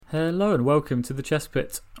Hello and welcome to the Chess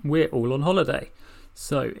Pit. We're all on holiday.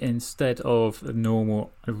 So instead of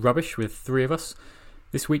normal rubbish with three of us,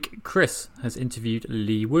 this week Chris has interviewed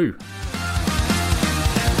Li Wu. The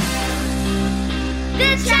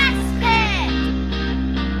Chess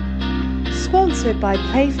Pit! Sponsored by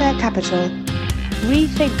Playfair Capital.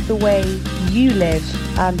 Rethink the way you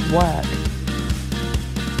live and work.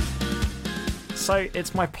 So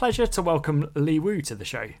it's my pleasure to welcome Li Wu to the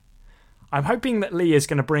show. I'm hoping that Li is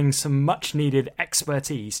going to bring some much needed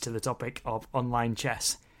expertise to the topic of online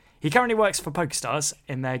chess. He currently works for PokerStars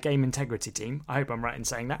in their game integrity team. I hope I'm right in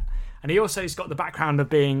saying that. And he also has got the background of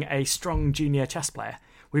being a strong junior chess player.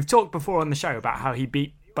 We've talked before on the show about how he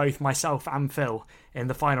beat both myself and Phil in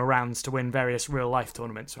the final rounds to win various real life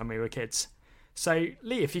tournaments when we were kids. So,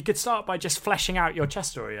 Li, if you could start by just fleshing out your chess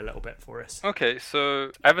story a little bit for us. Okay,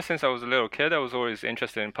 so ever since I was a little kid, I was always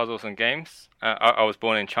interested in puzzles and games. I was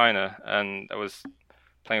born in China, and I was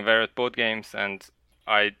playing various board games, and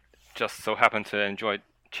I just so happened to enjoy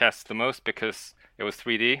chess the most because it was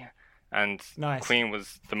 3D, and Nice. Queen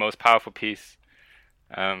was the most powerful piece.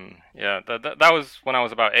 That was when I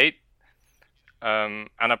was about 8, and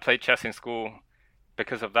I played chess in school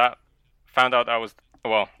because of that. Found out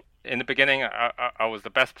in the beginning, I was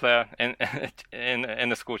the best player in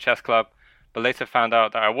the school chess club, but later found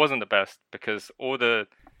out that I wasn't the best because all the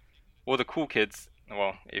cool kids,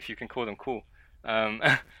 well, if you can call them cool,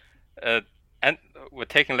 and were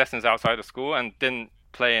taking lessons outside of school and didn't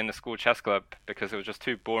play in the school chess club because it was just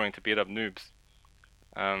too boring to beat up noobs.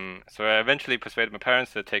 So I eventually persuaded my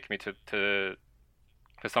parents to take me for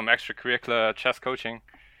some extracurricular chess coaching,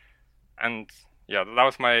 and yeah, that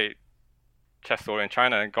was my chess story in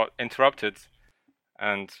China, and got interrupted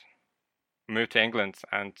and moved to England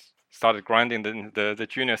and started grinding the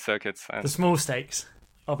junior circuits. And The small stakes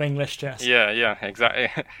of English chess. yeah,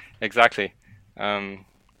 exactly. And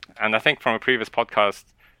I think from a previous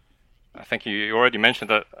podcast, I think you already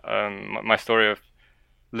mentioned that my story of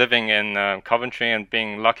living in Coventry and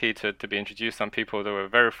being lucky to be introduced to some people that were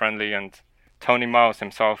very friendly, and Tony Miles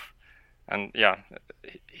himself, and yeah,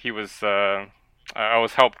 he was. I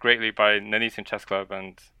was helped greatly by Nuneaton Chess Club,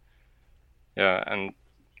 and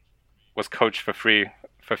was coached for free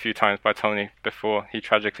for a few times by Tony before he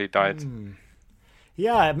tragically died.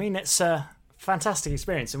 Yeah, I mean, it's a fantastic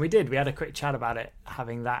experience, and we had a quick chat about it,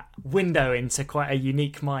 having that window into quite a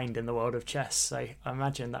unique mind in the world of chess. So I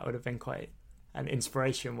imagine that would have been quite an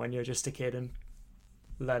inspiration when you're just a kid and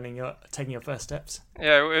taking your first steps.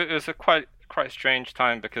 Yeah, it was a quite strange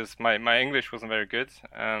time because my English wasn't very good.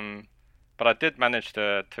 But I did manage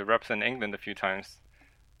to represent England a few times.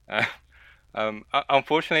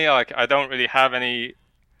 Unfortunately, I don't really have any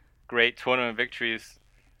great tournament victories.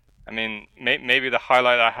 I mean, maybe the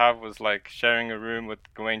highlight I have was like sharing a room with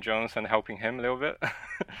Gawain Jones and helping him a little bit.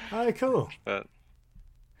 Oh, cool. But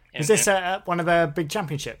Is this one of the big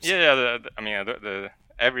championships? Yeah.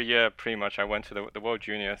 Every year pretty much I went to the World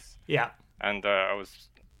Juniors. Yeah. And I was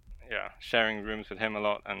sharing rooms with him a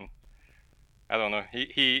lot, and I don't know,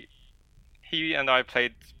 He and I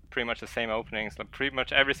played pretty much the same openings. Like pretty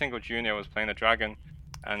much every single junior was playing the dragon,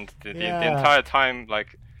 and the entire time,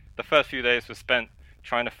 like the first few days, was spent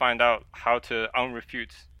trying to find out how to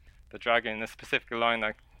unrefute the dragon in a specific line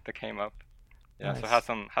that came up. Yeah, Nice. So had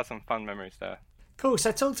some fun memories there. Cool.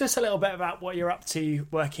 So talk to us a little bit about what you're up to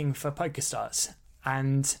working for PokerStars.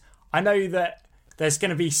 And I know that there's going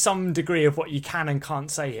to be some degree of what you can and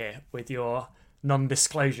can't say here with your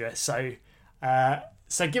non-disclosure.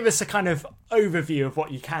 So give us a kind of overview of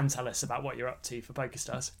what you can tell us about what you're up to for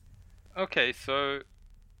PokerStars. Okay, so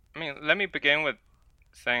I mean, let me begin with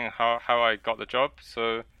saying how I got the job.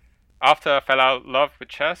 So after I fell out of love with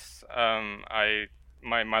chess, my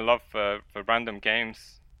love for random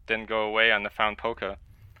games didn't go away, and I found poker.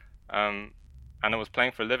 And I was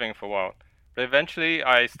playing for a living for a while. But eventually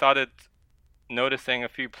I started noticing a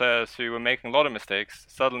few players who were making a lot of mistakes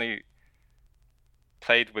suddenly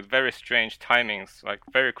played with very strange timings, like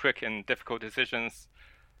very quick and difficult decisions,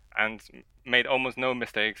 and made almost no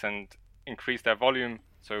mistakes and increased their volume,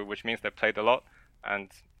 so which means they played a lot and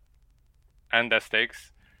their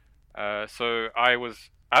stakes. So I was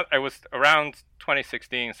around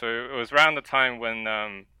 2016, so it was around the time when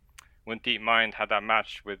DeepMind had that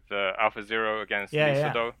match with AlphaZero against Lee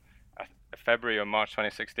Sedol, February or March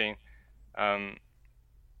 2016.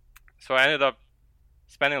 So I ended up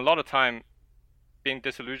spending a lot of time being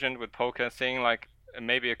disillusioned with poker, seeing like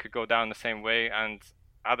maybe it could go down the same way, and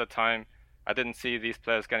at the time I didn't see these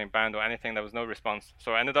players getting banned or anything. There was no response,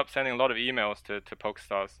 so I ended up sending a lot of emails to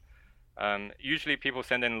PokerStars. Usually people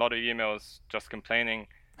send in a lot of emails just complaining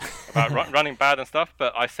about running bad and stuff,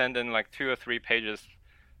 but I send in like 2 or 3 pages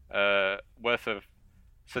worth of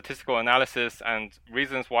statistical analysis and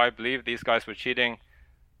reasons why I believe these guys were cheating.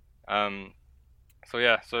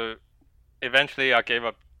 So eventually I gave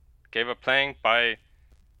up playing by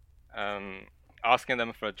asking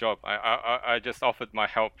them for a job. I just offered my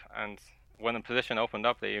help, and when the position opened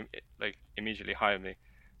up, they immediately hired me.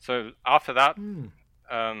 So after that,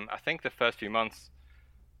 I think the first few months,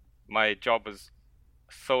 my job was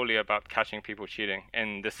solely about catching people cheating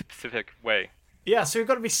in this specific way. Yeah, so we've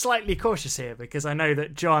got to be slightly cautious here, because I know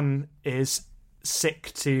that John is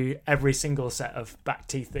sick to every single set of back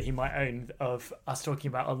teeth that he might own of us talking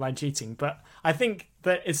about online cheating. But I think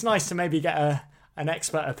that it's nice to maybe get an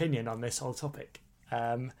expert opinion on this whole topic.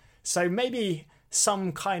 So maybe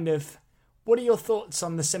some kind of, what are your thoughts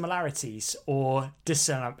on the similarities or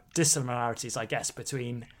dissimilarities, I guess,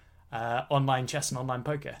 between online chess and online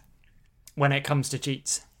poker when it comes to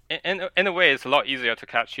cheats? In a way, it's a lot easier to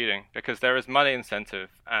catch cheating because there is money incentive,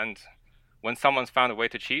 and when someone's found a way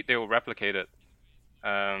to cheat, they will replicate it.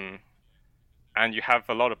 And you have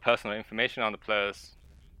a lot of personal information on the players,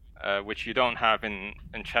 which you don't have in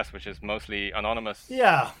chess, which is mostly anonymous.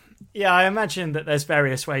 Yeah, I imagine that there's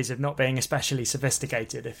various ways of not being especially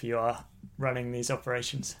sophisticated if you are running these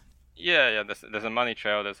operations. Yeah. There's a money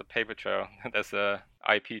trail, there's a paper trail, there's a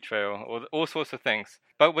IP trail, all sorts of things.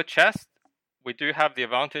 But with chess, we do have the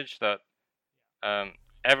advantage that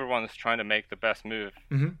everyone is trying to make the best move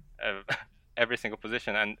every single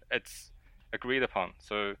position, and it's agreed upon.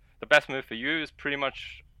 So the best move for you is pretty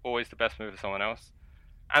much always the best move for someone else.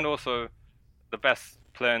 And also, the best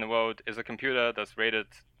player in the world is a computer that's rated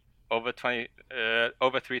over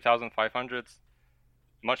 3,500,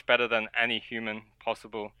 much better than any human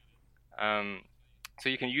possible. So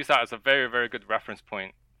you can use that as a very, very good reference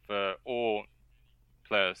point for all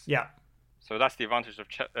players. Yeah. So that's the advantage of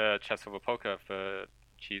chess over poker for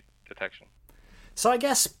cheat detection. So I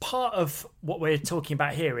guess part of what we're talking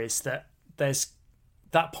about here is that there's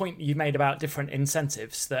that point you made about different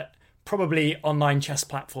incentives, that probably online chess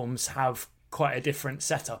platforms have quite a different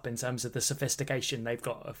setup in terms of the sophistication they've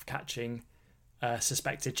got of catching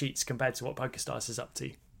suspected cheats compared to what PokerStars is up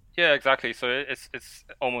to. Yeah, exactly. So it's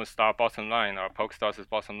almost our bottom line, our PokerStars'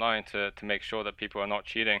 bottom line, to make sure that people are not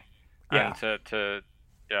cheating, and to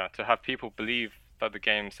have people believe that the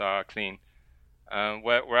games are clean.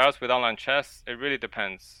 Whereas with online chess, it really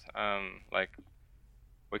depends.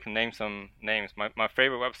 We can name some names. My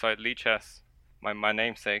favorite website, Lichess, my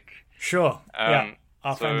namesake. Sure. Our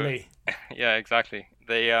friend Lee. Yeah, exactly.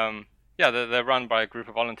 They're run by a group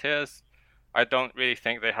of volunteers. I don't really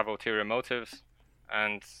think they have ulterior motives,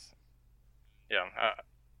 and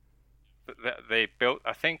they built,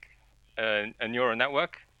 I think, a neural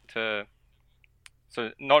network so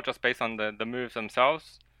not just based on the moves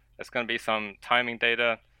themselves. There's going to be some timing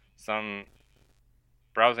data, some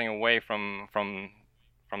browsing away from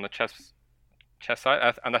the chess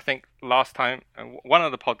site. And I think last time, one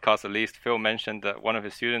of the podcasts at least, Phil mentioned that one of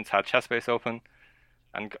his students had ChessBase open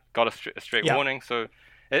and got a straight warning. So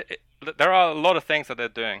there are a lot of things that they're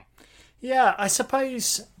doing. Yeah, I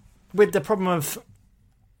suppose with the problem of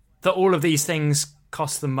that all of these things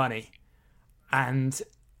cost them money, and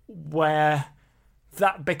where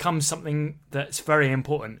that becomes something that's very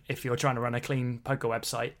important if you're trying to run a clean poker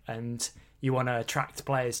website and you want to attract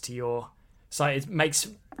players to your site. It makes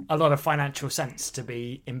a lot of financial sense to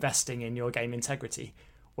be investing in your game integrity.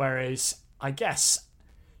 Whereas, I guess,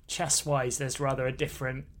 chess-wise, there's rather a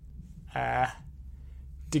different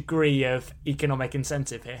degree of economic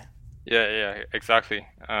incentive here. Yeah, exactly.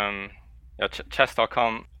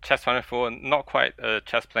 Chess.com, Chess24, not quite a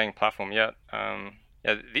chess-playing platform yet.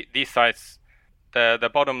 These sites, the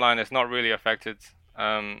bottom line is not really affected.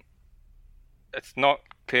 It's not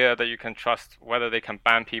clear that you can trust whether they can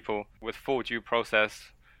ban people with full due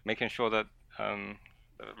process, making sure that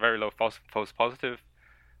very low false positive.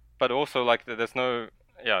 But also, there's no,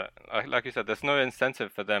 like you said, there's no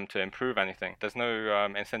incentive for them to improve anything. There's no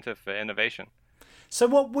incentive for innovation. So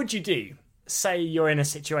what would you do? Say you're in a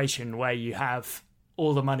situation where you have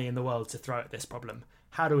all the money in the world to throw at this problem.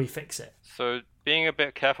 How do we fix it? So being a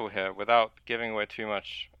bit careful here without giving away too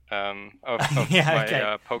much of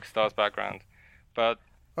my PokerStars background. But,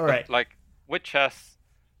 all right. With chess,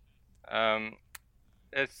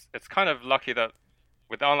 it's kind of lucky that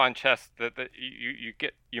with online chess that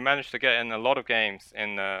you manage to get in a lot of games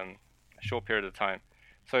in a short period of time.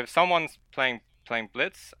 So if someone's playing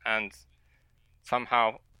Blitz and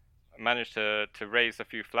somehow managed to raise a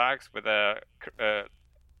few flags with a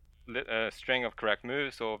string of correct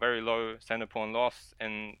moves or very low center pawn loss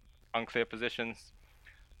in unclear positions,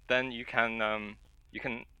 then you can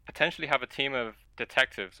potentially have a team of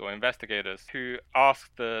detectives or investigators who ask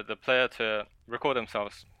the player to record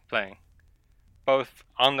themselves playing, both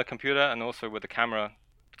on the computer and also with the camera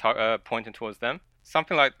pointing towards them.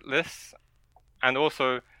 Something like this, and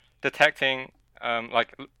also detecting,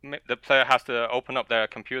 the player has to open up their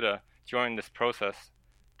computer during this process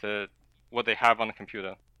to what they have on the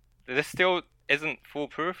computer. This still isn't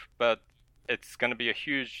foolproof, but it's going to be a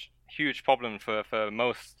huge problem for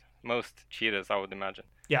most cheaters, I would imagine.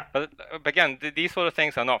 Yeah. But again, these sort of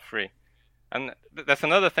things are not free. And there's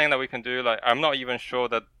another thing that we can do. Like, I'm not even sure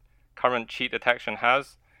that current cheat detection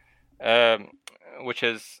has, which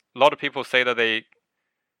is a lot of people say that they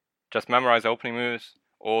just memorize opening moves,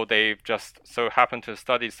 or they've just so happened to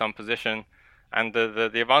study some position. And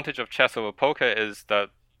the advantage of chess over poker is that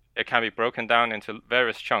it can be broken down into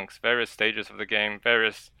various chunks, various stages of the game,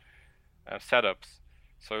 various setups.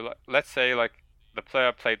 So let's say the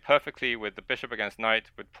player played perfectly with the bishop against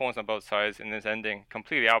knight, with pawns on both sides in his ending,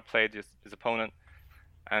 completely outplayed his opponent,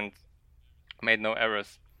 and made no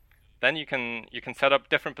errors. Then you can set up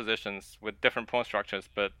different positions with different pawn structures,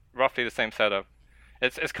 but roughly the same setup.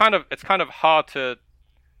 It's kind of hard to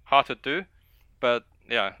do, but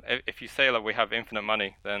yeah, if you say we have infinite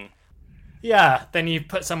money, then then you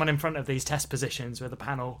put someone in front of these test positions with a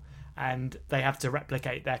panel, and they have to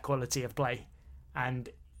replicate their quality of play. And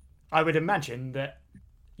I would imagine that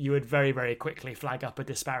you would very, very quickly flag up a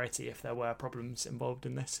disparity if there were problems involved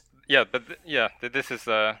in this. Yeah, but this is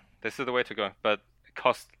the way to go. But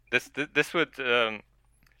this would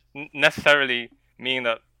necessarily mean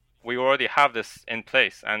that we already have this in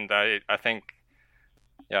place, and I think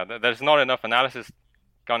there's not enough analysis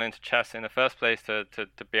gone into chess in the first place to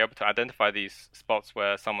be able to identify these spots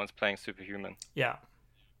where someone's playing superhuman. Yeah.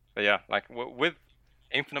 But yeah, with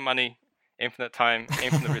infinite money, infinite time,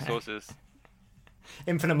 infinite resources,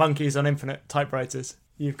 infinite monkeys on infinite typewriters,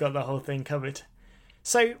 you've got the whole thing covered.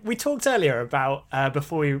 So we talked earlier about,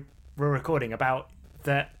 before we were recording, about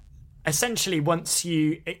that essentially once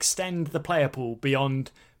you extend the player pool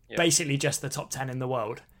beyond basically just the top 10 in the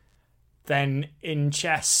world, then in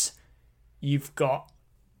chess you've got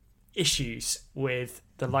issues with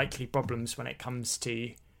the likely problems when it comes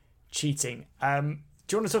to cheating.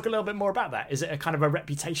 Do you want to talk a little bit more about that? Is it a kind of a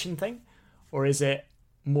reputation thing, or is it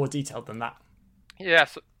more detailed than that? Yeah,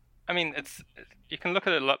 so, I mean, you can look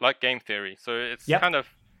at it like game theory. So it's kind of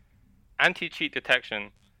anti-cheat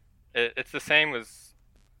detection. It's the same as,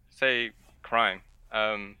 say, crime.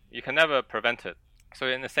 You can never prevent it. So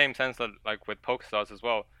in the same sense that, like with PokerStars as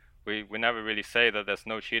well, we never really say that there's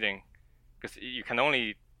no cheating, because you can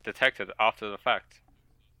only detect it after the fact.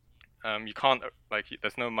 You can't,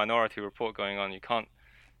 there's no minority report going on. You can't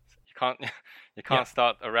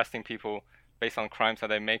start arresting people based on crimes that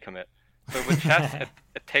they may commit. So with chess,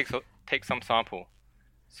 it takes some sample.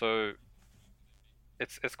 So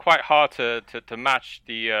it's quite hard to match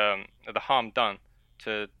the harm done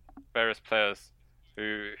to various players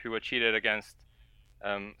who were cheated against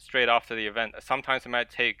straight after the event. Sometimes it might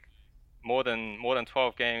take more than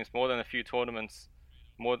 12 games, more than a few tournaments,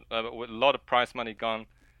 with a lot of prize money gone.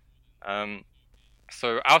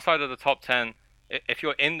 So outside of the top 10, if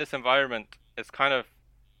you're in this environment, it's kind of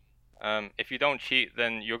if you don't cheat,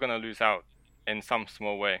 then you're going to lose out in some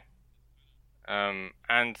small way.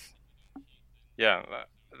 And yeah,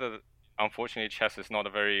 unfortunately, chess is not a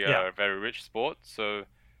very very rich sport, so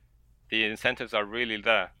the incentives are really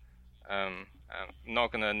there. I'm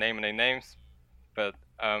not going to name any names, but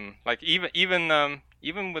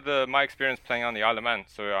even with my experience playing on the Isle of Man,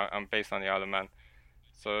 so I'm based on the Isle of Man.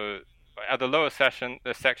 So at the lower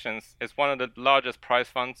the sections, it's one of the largest prize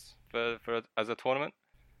funds for as a tournament.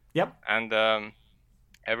 Yep. And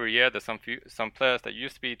every year there's some players that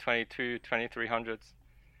used to be 2300s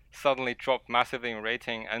suddenly drop massively in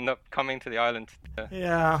rating, end up coming to the island.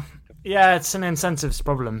 Yeah, it's an incentives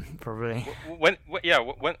problem probably. When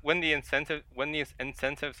the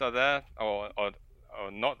incentives are there or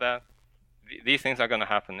not there, these things are going to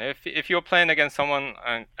happen. If you're playing against someone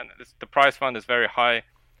and the prize fund is very high,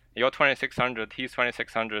 you're 2600, he's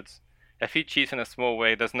 2600s. If he cheats in a small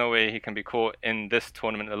way, there's no way he can be caught in this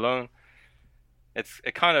tournament alone. It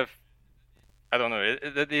kind of, I don't know,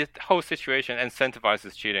 the whole situation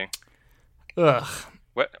incentivizes cheating. Ugh.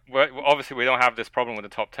 Obviously, we don't have this problem with the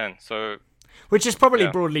top 10, so... Which is probably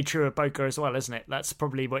broadly true of poker as well, isn't it? That's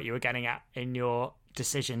probably what you were getting at in your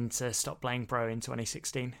decision to stop playing pro in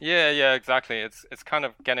 2016. Yeah, exactly. It's kind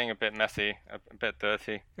of getting a bit messy, a bit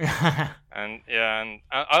dirty. And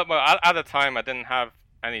at the time, I didn't have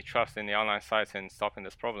any trust in the online sites in stopping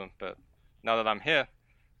this problem, but now that I'm here,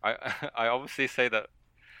 I obviously say that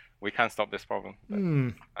we can stop this problem.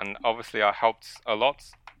 And obviously I helped a lot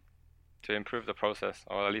to improve the process,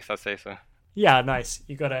 or at least I say so. Yeah, nice.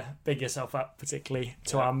 You got to big yourself up, particularly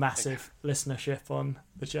to Yeah, our massive listenership on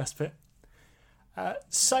the Chess Pit.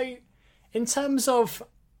 So, in terms of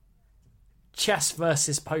chess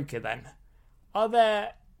versus poker, then, are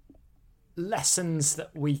there lessons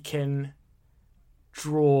that we can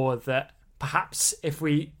draw that perhaps if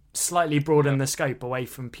we slightly broaden the scope away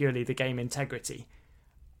from purely the game integrity,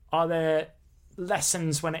 are there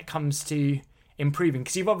lessons when it comes to improving?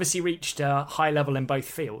 Because you've obviously reached a high level in both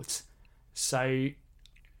fields. So,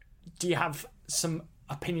 do you have some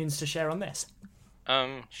opinions to share on this?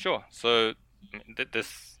 Sure. So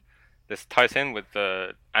this ties in with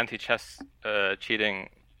the anti-chess cheating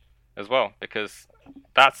as well, because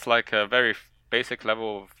that's like a very basic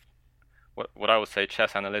level of what I would say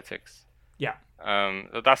chess analytics. Yeah.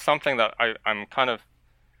 That's something that I'm kind of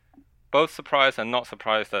both surprised and not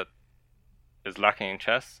surprised that is lacking in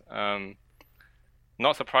chess.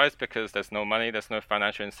 Not surprised because there's no money, there's no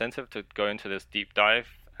financial incentive to go into this deep dive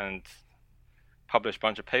and publish a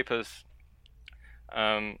bunch of papers.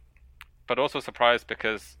 But also surprised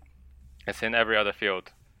because it's in every other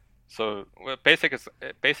field. So basic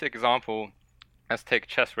example, let's take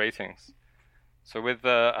chess ratings. So with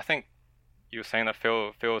I think you were saying that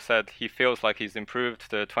Phil said he feels like he's improved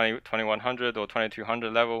to 2100 or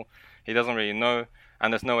 2200 level. He doesn't really know,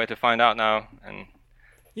 and there's no way to find out now. And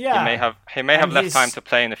yeah, he may have less time to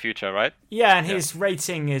play in the future, right? Yeah, and his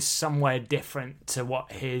rating is somewhere different to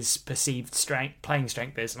what his perceived playing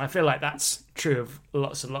strength is, and I feel like that's true of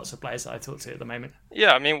lots of players that I talk to at the moment.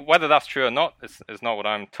 Yeah, I mean, whether that's true or not is not what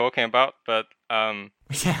I'm talking about, but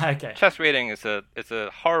yeah, okay. Chess rating is a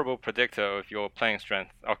horrible predictor of your playing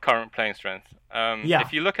strength, or current playing strength.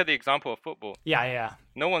 If you look at the example of football,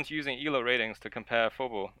 no one's using ELO ratings to compare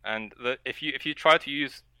football, and if you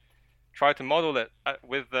try to model it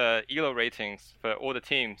with the ELO ratings for all the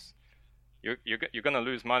teams, you're going to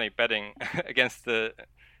lose money betting against the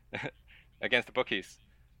bookies.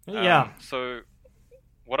 So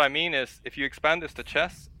what I mean is, if you expand this to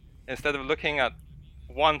chess, instead of looking at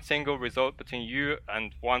one single result between you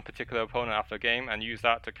and one particular opponent after a game and use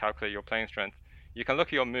that to calculate your playing strength, you can look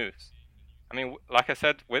at your moves. I mean, like I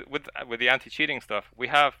said, with the anti-cheating stuff, we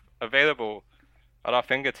have available at our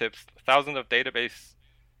fingertips thousands of database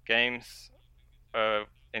games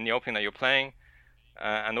in the open that you're playing,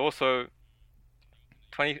 and also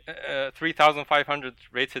 3,500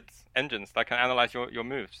 rated engines that can analyze your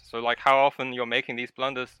moves. So like how often you're making these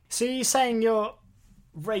blunders. So you're saying your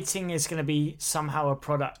rating is going to be somehow a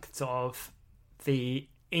product of the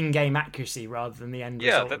in-game accuracy rather than the end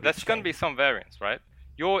result? Yeah, there's going to be some variance, right?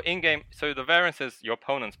 Your in-game, so the variance is your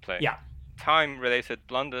opponent's play. Yeah. Time-related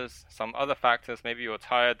blunders, some other factors, maybe you're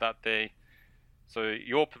tired that day. So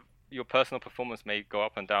your personal performance may go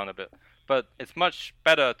up and down a bit. But it's much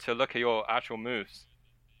better to look at your actual moves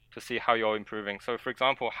to see how you're improving. So, for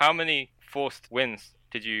example, how many forced wins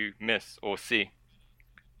did you miss or see?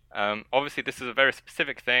 Obviously, this is a very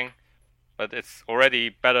specific thing, but it's already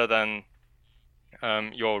better than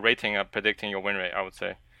your rating at predicting your win rate, I would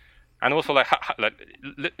say. And also,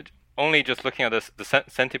 only just looking at the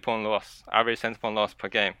centipoint loss, average centipoint loss per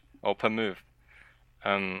game or per move.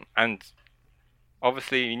 And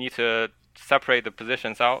obviously, you need to separate the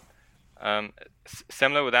positions out.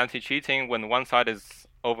 Similar with anti-cheating, when one side is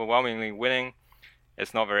overwhelmingly winning,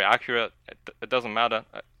 it's not very accurate. It doesn't matter.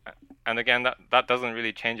 And again, that doesn't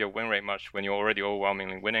really change your win rate much when you're already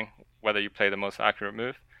overwhelmingly winning, whether you play the most accurate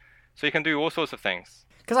move. So you can do all sorts of things.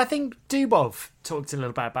 Because I think Dubov talked a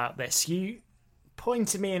little bit about this. You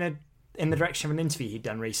pointed me in the direction of an interview he'd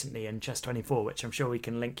done recently in Chess24, which I'm sure we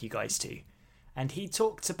can link you guys to. And he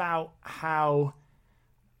talked about how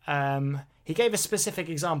he gave a specific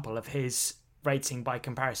example of his rating by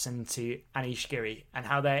comparison to Anish Giri and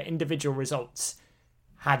how their individual results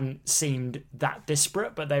hadn't seemed that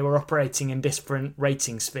disparate, but they were operating in different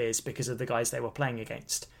rating spheres because of the guys they were playing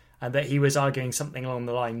against. And that he was arguing something along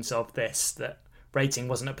the lines of this, that rating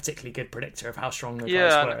wasn't a particularly good predictor of how strong the guys were.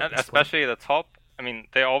 Yeah, and especially at the top. I mean,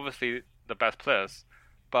 they're obviously the best players,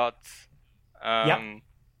 but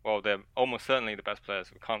well, they're almost certainly the best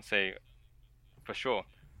players. We can't say for sure.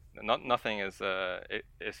 Nothing is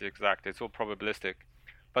exact. It's all probabilistic.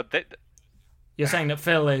 But you're saying that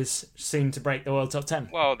Phil is soon to break the world top 10?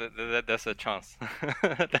 Well, there's a chance.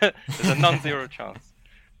 There's a non-zero chance.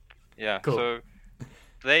 Yeah. Cool. So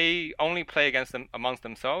they only play amongst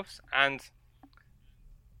themselves, and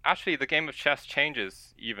actually, the game of chess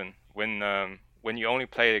changes even when you only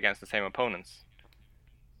play against the same opponents.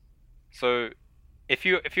 So if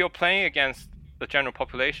you're playing against the general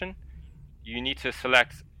population, you need to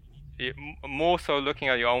select more so looking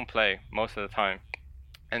at your own play most of the time.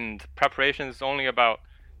 And preparation is only about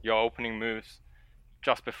your opening moves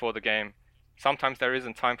just before the game. Sometimes there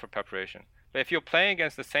isn't time for preparation. But if you're playing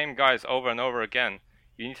against the same guys over and over again,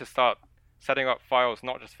 you need to start setting up files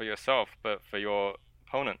not just for yourself, but for your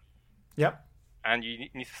opponent. Yep. And you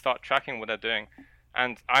need to start tracking what they're doing.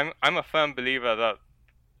 And I'm a firm believer that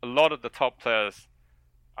a lot of the top players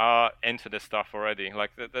are into this stuff already.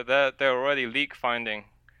 Like they're already leak finding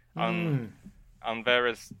on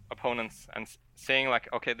various opponents and seeing like,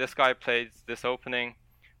 okay, this guy plays this opening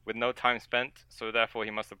with no time spent, so therefore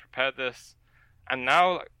he must have prepared this. And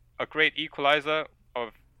now a great equalizer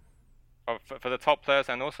for the top players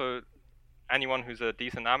and also anyone who's a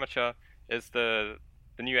decent amateur is the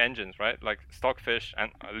new engines, right? Like Stockfish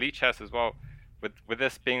and Lichess as well. With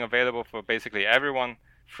this being available for basically everyone,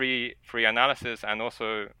 free analysis and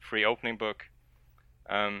also free opening book.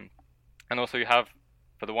 And also you have,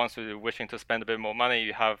 for the ones who are wishing to spend a bit more money,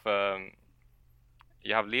 you have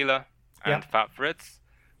Leela and Fat Fritz,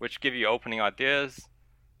 which give you opening ideas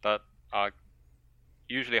that are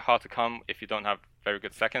usually hard to come if you don't have very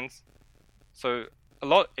good seconds. So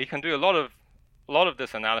you can do a lot of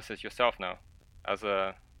this analysis yourself now as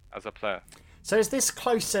a player. So is this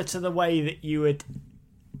closer to the way that you would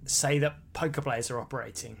say that poker players are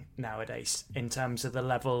operating nowadays in terms of the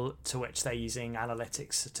level to which they're using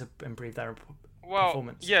analytics to improve their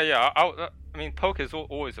performance? Yeah. I mean, poker is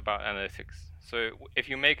always about analytics. So if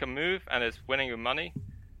you make a move and it's winning you money,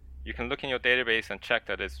 you can look in your database and check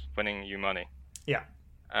that it's winning you money. Yeah.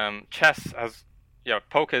 Chess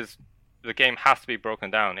poker's the game has to be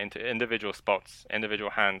broken down into individual spots,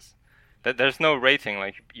 individual hands. There's no rating.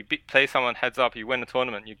 Like you play someone heads up, you win a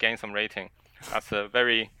tournament, you gain some rating. That's a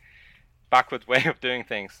very backward way of doing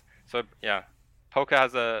things. So yeah, poker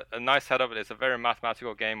has a nice setup. It's a very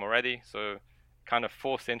mathematical game already, so kind of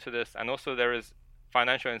forced into this. And also there is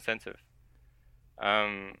financial incentive.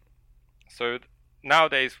 So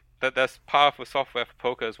nowadays there's powerful software for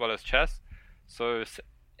poker as well as chess. So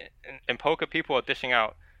in poker, people are dishing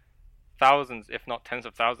out thousands, if not tens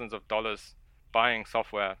of thousands of dollars buying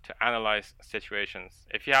software to analyze situations.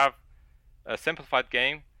 If you have a simplified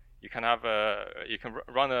game, you can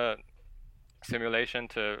run a simulation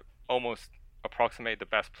to almost approximate the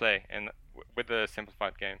best play with a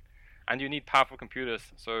simplified game. And you need powerful computers,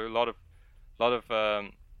 so a lot of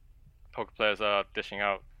poker players are dishing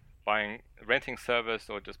out, renting servers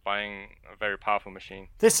or just buying a very powerful machine.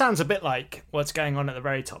 This sounds a bit like what's going on at the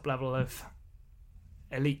very top level of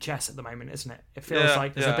elite chess at the moment, isn't it? It feels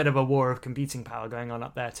like there's a bit of a war of computing power going on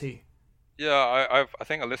up there too. Yeah, I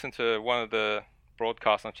think I listened to one of the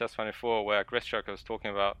broadcasts on Chess24 where Grischuk was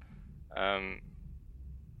talking about, I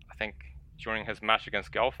think during his match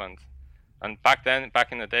against Gelfand, and back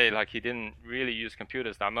in the day, like he didn't really use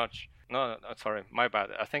computers that much. No, sorry, my bad.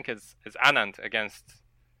 I think it's Anand against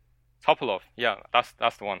Topalov. Yeah,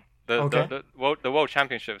 that's the one. The World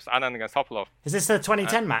Championships, Anand against Topalov. Is this the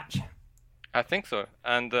 2010 match? I think so.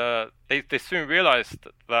 And they soon realized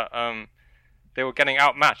that they were getting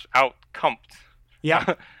outmatched, outcomped,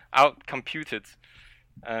 outcomputed.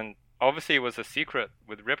 And obviously it was a secret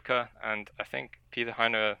with Rybka, and I think Peter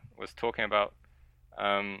Heine was talking about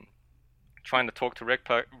trying to talk to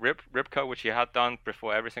Rybka, which he had done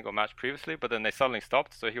before every single match previously, but then they suddenly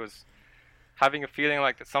stopped. So he was having a feeling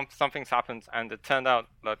like that something's happened, and it turned out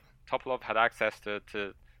that Topalov had access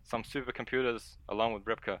to some supercomputers along with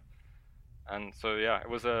Rybka. And so, yeah, it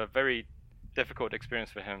was a very difficult experience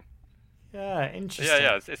for him. Yeah, interesting.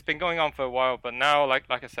 Yeah, it's been going on for a while, but now, like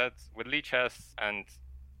I said, with Lichess and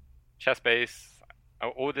ChessBase,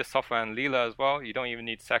 all this software and Leela as well, you don't even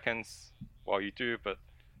need seconds. Well, you do, but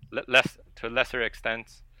to a lesser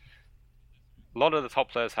extent. A lot of the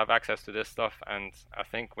top players have access to this stuff, and I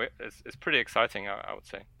think it's pretty exciting, I would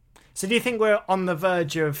say. So do you think we're on the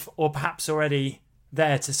verge of, or perhaps already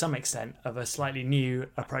there to some extent, of a slightly new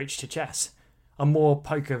approach to chess? A more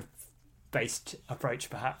poker-based approach,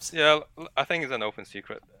 perhaps? Yeah, I think it's an open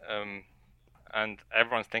secret. And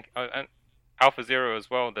everyone's thinking... and AlphaZero as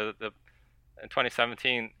well, in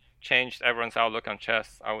 2017, changed everyone's outlook on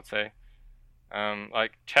chess, I would say.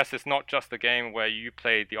 Like, chess is not just a game where you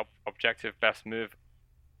play the objective best move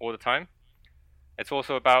all the time. It's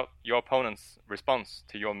also about your opponent's response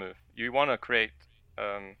to your move. You want to create...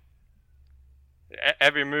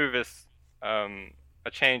 every move is a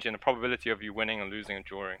change in the probability of you winning and losing and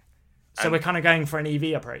drawing. So we're kind of going for an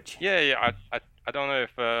EV approach. Yeah. I don't know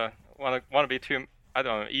if want to be too. I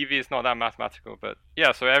don't know. EV is not that mathematical, but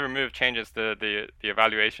yeah. So every move changes the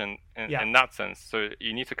evaluation in that sense. So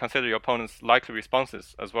you need to consider your opponent's likely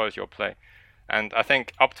responses as well as your play. And I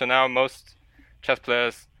think up to now, most chess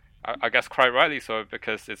players I guess quite rightly so,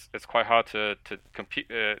 because it's quite hard to compute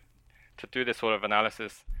to do this sort of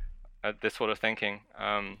analysis, this sort of thinking.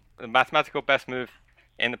 The mathematical best move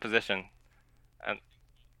in the position, and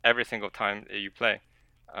every single time you play.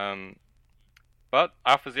 But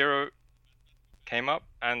AlphaZero came up,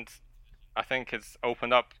 and I think it's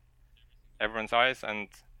opened up everyone's eyes, and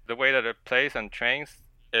the way that it plays and trains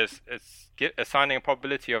is assigning a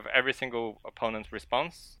probability of every single opponent's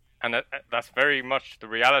response, and that's very much the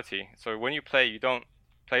reality. So when you play, you don't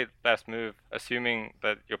play the best move assuming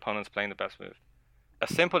that your opponent's playing the best move. A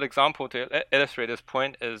simple example to illustrate this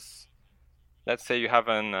point is, let's say you have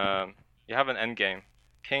an endgame,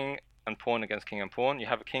 king and pawn against king and pawn. You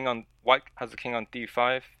have white has a king on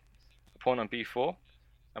d5, a pawn on b4,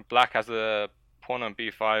 and black has a pawn on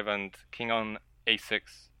b5 and king on a6,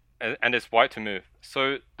 and it's white to move.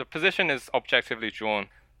 So the position is objectively drawn.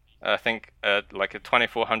 I think like a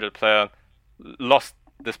 2400 player lost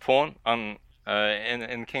this pawn on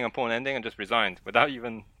in king and pawn ending and just resigned without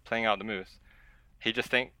even playing out the moves. He just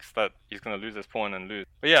thinks that he's going to lose this pawn and lose.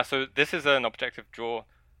 But yeah, so this is an objective draw.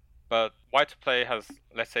 But white to play has,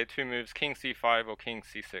 let's say, two moves, king c5 or king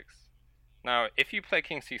c6. Now, if you play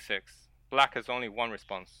king c6, black has only one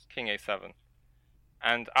response, king a7.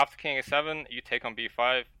 And after king a7, you take on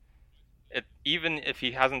b5. Even if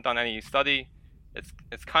he hasn't done any study,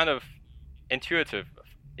 it's kind of intuitive.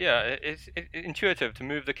 Yeah, it's intuitive to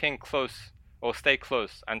move the king close or stay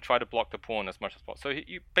close and try to block the pawn as much as possible. So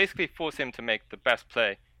you basically force him to make the best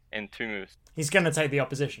play in two moves. He's going to take the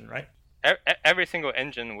opposition, right? Every single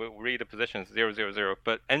engine will read the positions 0, 0, 0.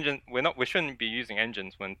 But we shouldn't be using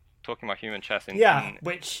engines when talking about human chess.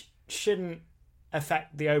 Which shouldn't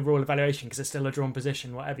affect the overall evaluation because it's still a drawn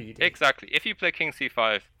position, whatever you do. Exactly. If you play king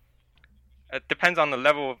c5, it depends on the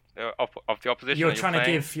level of the opposition. You're trying to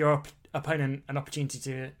give your opponent an opportunity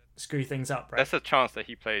to screw things up, right? There's a chance that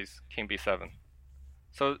he plays king b7.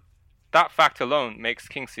 So that fact alone makes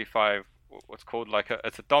king c5 what's called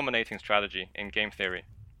it's a dominating strategy in game theory.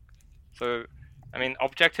 So, I mean,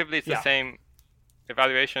 objectively it's the same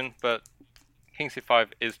evaluation, but king c5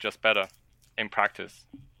 is just better in practice.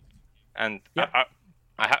 And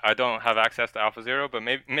I don't have access to AlphaZero, but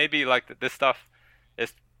maybe like this stuff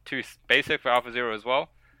is too basic for AlphaZero as well.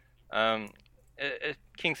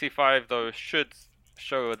 King c5 though should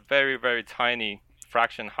show a very, very tiny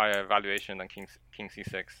fraction higher evaluation than king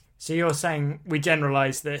c6. So you're saying we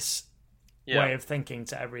generalize this way of thinking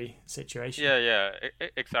to every situation? Yeah,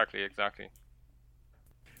 exactly.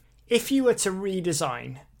 If you were to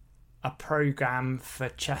redesign a program for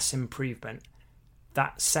chess improvement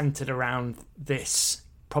that centered around this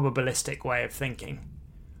probabilistic way of thinking,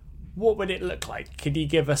 what would it look like? Could you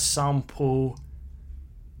give a sample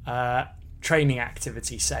training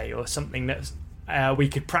activity, say, or something that we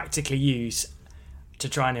could practically use to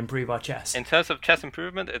try and improve our chess? In terms of chess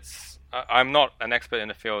improvement, I'm not an expert in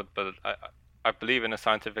the field, but I believe in a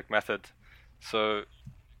scientific method. So,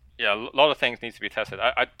 yeah, a lot of things need to be tested.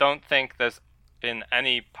 I don't think there's been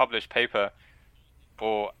any published paper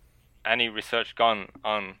or any research gone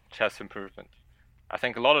on chess improvement. I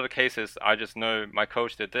think a lot of the cases, I just know my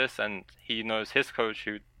coach did this, and he knows his coach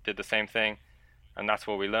who did the same thing, and that's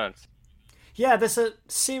what we learned. Yeah, there's a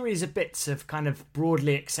series of bits of kind of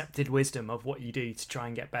broadly accepted wisdom of what you do to try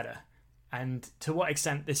and get better. And to what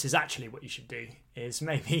extent this is actually what you should do is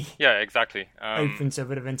maybe exactly open to a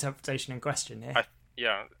bit of interpretation and question here.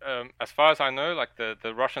 As far as I know, like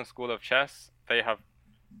the Russian school of chess, they have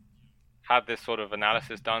had this sort of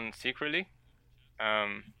analysis done secretly.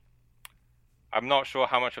 I'm not sure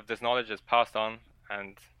how much of this knowledge is passed on,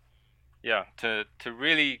 and to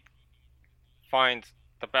really find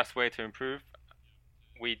the best way to improve,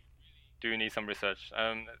 we do need some research.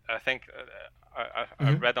 I think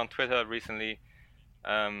I read on Twitter recently,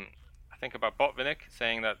 I think about Botvinnik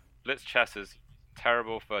saying that blitz chess is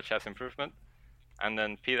terrible for chess improvement, and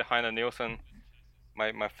then Peter Heiner Nielsen,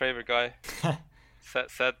 my favorite guy,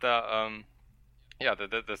 said that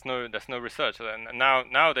there's no research, and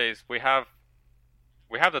nowadays we have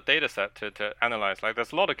the data set to analyze. Like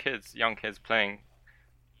there's a lot of young kids playing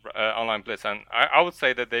online blitz, and I would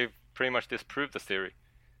say that they've pretty much disproved this theory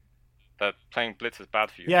that playing blitz is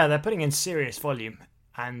bad for you. Yeah, they're putting in serious volume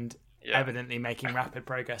and evidently making rapid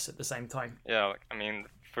progress at the same time. Yeah, I mean,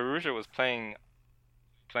 Firouzja was playing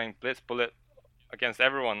blitz bullet against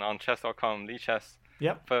everyone on chess.com, Lichess,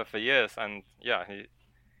 for years, and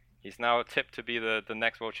he's now tipped to be the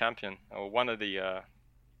next world champion, or one of the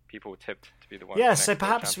people tipped to be the one. Yeah, so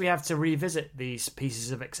perhaps we have to revisit these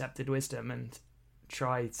pieces of accepted wisdom and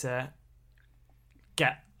try to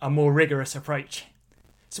get a more rigorous approach.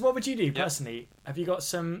 So what would you do personally? Have you got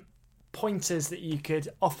some pointers that you could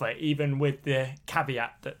offer, even with the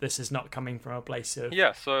caveat that this is not coming from a place of...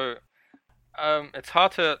 Yeah, so it's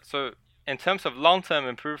hard to... So in terms of long-term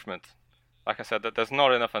improvement, like I said, that there's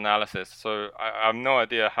not enough analysis. So I have no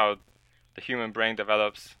idea how the human brain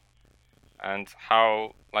develops and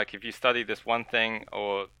how, like, if you study this one thing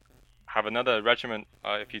or have another regimen,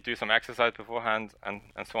 if you do some exercise beforehand and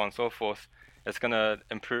so on and so forth, it's going to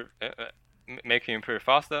improve, make you improve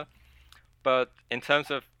faster. But in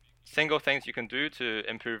terms of single things you can do to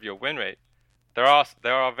improve your win rate, there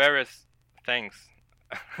are various things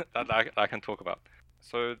that I can talk about.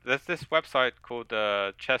 So there's this website called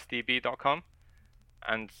chessdb.com,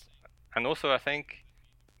 and also I think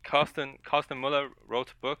Carsten Muller wrote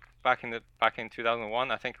a book back in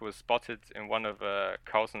 2001. I think it was spotted in one of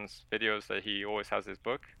Carlsen's videos that he always has his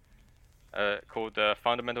book called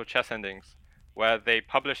Fundamental Chess Endings, where they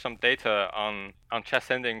publish some data on chess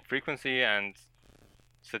ending frequency and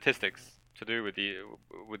statistics to do with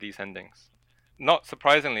these endings. Not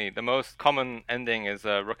surprisingly, the most common ending is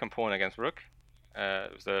rook and pawn against rook.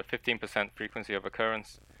 It was a 15% frequency of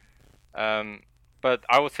occurrence. But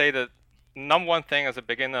I would say that number one thing as a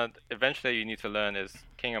beginner, eventually you need to learn is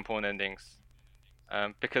king and pawn endings,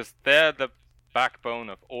 because they're the backbone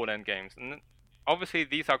of all endgames. And obviously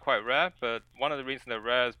these are quite rare, but one of the reasons they're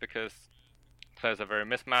rare is because players are very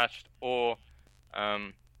mismatched, or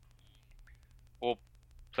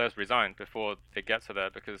players resign before they get to there,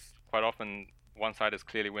 because quite often one side is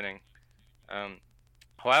clearly winning.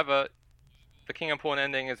 However, the king and pawn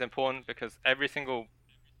ending is important because every single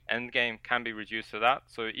endgame can be reduced to that.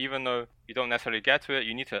 So even though you don't necessarily get to it,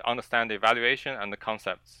 you need to understand the evaluation and the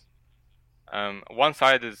concepts. One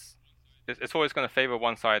side it's always going to favor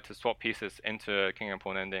one side to swap pieces into a king and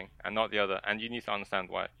pawn ending and not the other, and you need to understand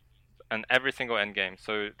why. And every single endgame.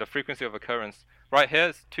 So the frequency of occurrence right here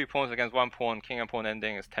is 2 pawns against 1 pawn. King and pawn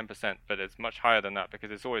ending is 10%, but it's much higher than that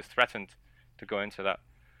because it's always threatened to go into that.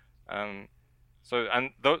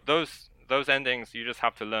 Those endings you just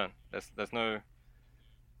have to learn. There's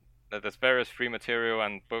various free material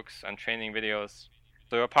and books and training videos.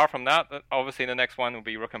 So apart from that, obviously the next one will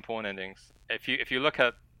be rook and pawn endings. If you look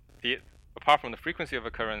at apart from the frequency of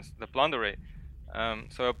occurrence, the blunder rate.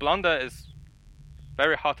 So a blunder is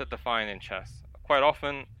very hard to define in chess. Quite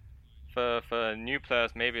often, for new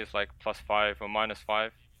players, maybe it's like +5 or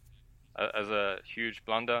 -5 as a huge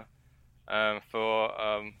blunder. For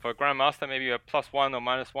a grandmaster, maybe a +1 or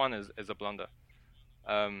 -1 is a blunder.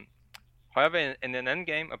 However, in an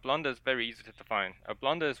endgame, a blunder is very easy to define. A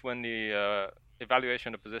blunder is when the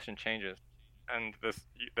evaluation of position changes, and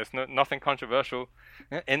there's nothing controversial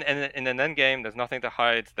in an endgame. There's nothing to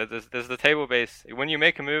hide. There's the table base. When you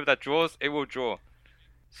make a move that draws, it will draw.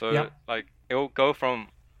 So like it will go from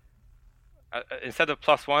instead of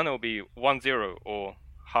 +1, it will be 1-0 or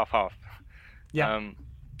half. Yeah.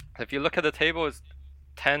 If you look at the table, it's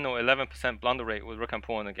 10 or 11% blunder rate with rook and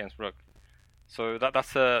pawn against rook. So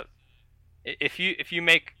that's a if you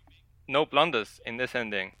make no blunders in this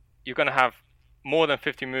ending, you're going to have more than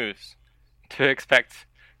 50 moves to expect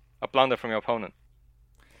a blunder from your opponent.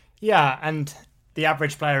 Yeah, and the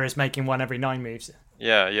average player is making one every 9 moves.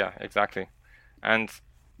 Yeah, exactly. And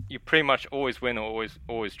you pretty much always win or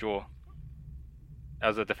always draw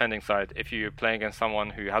as a defending side if you're playing against someone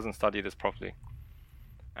who hasn't studied this properly.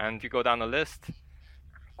 And if you go down the list,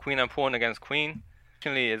 queen and pawn against queen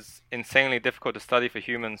actually is insanely difficult to study for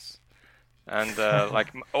humans. And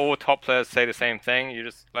like all top players say the same thing. You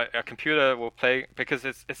just like a computer will play because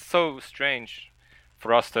it's so strange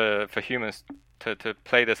for humans to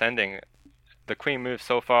play this ending. The queen moves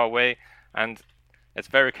so far away, and it's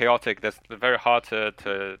very chaotic. It's very hard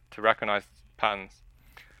to recognize patterns.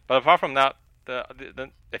 But apart from that,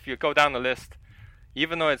 if you go down the list,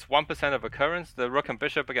 even though it's 1% of occurrence, the rook and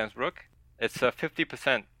bishop against rook, it's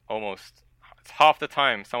 50% almost. It's half the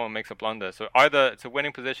time someone makes a blunder. So either it's a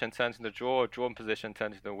winning position turns into draw, or drawn position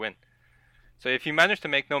turns into win. So if you manage to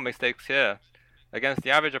make no mistakes here, against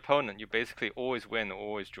the average opponent, you basically always win or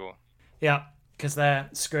always draw. Yeah, because they're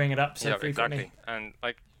screwing it up so frequently. Exactly. And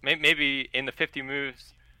like maybe in the 50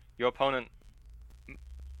 moves, your opponent,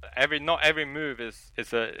 not every move is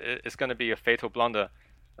going to be a fatal blunder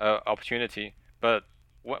opportunity. But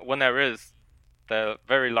when there is, they're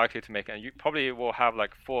very likely to make it. And you probably will have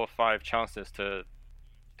like 4 or 5 chances to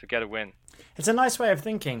get a win. It's a nice way of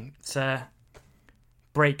thinking to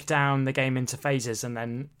break down the game into phases and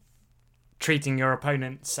then treating your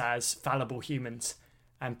opponents as fallible humans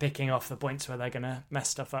and picking off the points where they're going to mess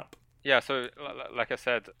stuff up. Yeah, so like I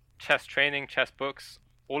said, chess training, chess books,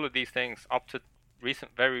 all of these things up to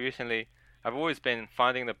very recently have always been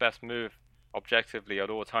finding the best move objectively at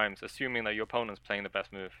all times, assuming that your opponent's playing the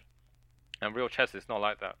best move. And real chess is not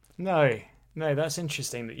like that. No, that's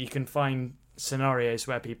interesting that you can find scenarios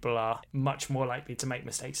where people are much more likely to make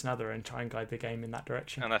mistakes than other and try and guide the game in that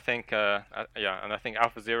direction. And I think, and I think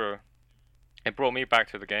AlphaZero, it brought me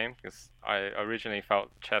back to the game because I originally felt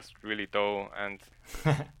chess really dull, and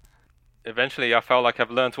eventually I felt like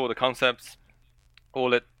I've learned all the concepts.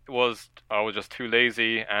 All it was, I was just too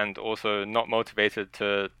lazy and also not motivated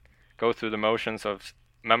to go through the motions of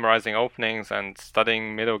memorizing openings and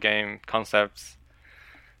studying middle game concepts,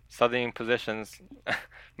 studying positions,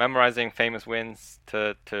 memorizing famous wins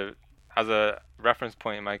to as a reference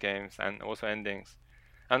point in my games, and also endings.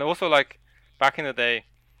 And also, like, back in the day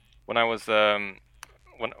when I was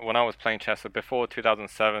when I was playing chess, so before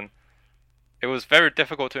 2007, it was very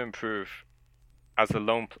difficult to improve as a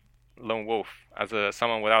lone wolf, as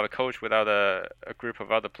someone without a coach, without a group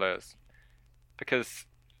of other players, because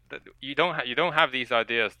you don't have these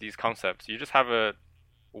ideas, these concepts. You just have a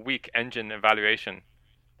weak engine evaluation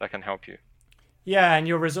that can help you. Yeah, and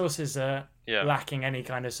your resources are lacking any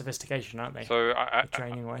kind of sophistication, aren't they? So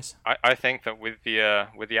training wise, I think that with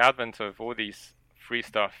the advent of all these free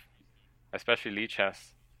stuff, especially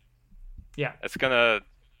Lichess, it's gonna,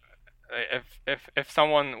 if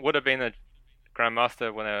someone would have been a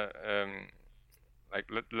grandmaster when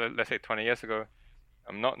let's say 20 years ago,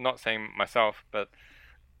 I'm not saying myself, but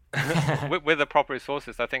with the proper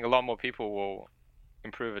resources, I think a lot more people will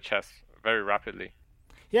improve at chess very rapidly.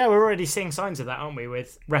 Yeah, we're already seeing signs of that, aren't we?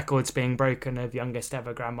 With records being broken of youngest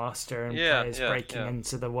ever grandmaster and players breaking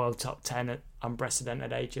into the world top 10 at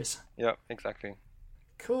unprecedented ages. Yeah, exactly.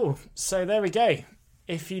 Cool. So there we go.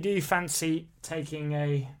 If you do fancy taking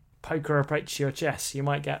a poker approach to your chess, you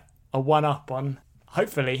might get a one-up on,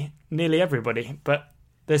 hopefully, nearly everybody. But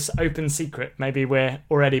this open secret, maybe we're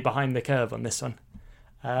already behind the curve on this one.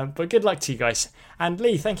 But good luck to you guys. And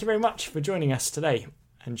Lee, thank you very much for joining us today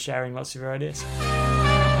and sharing lots of your ideas.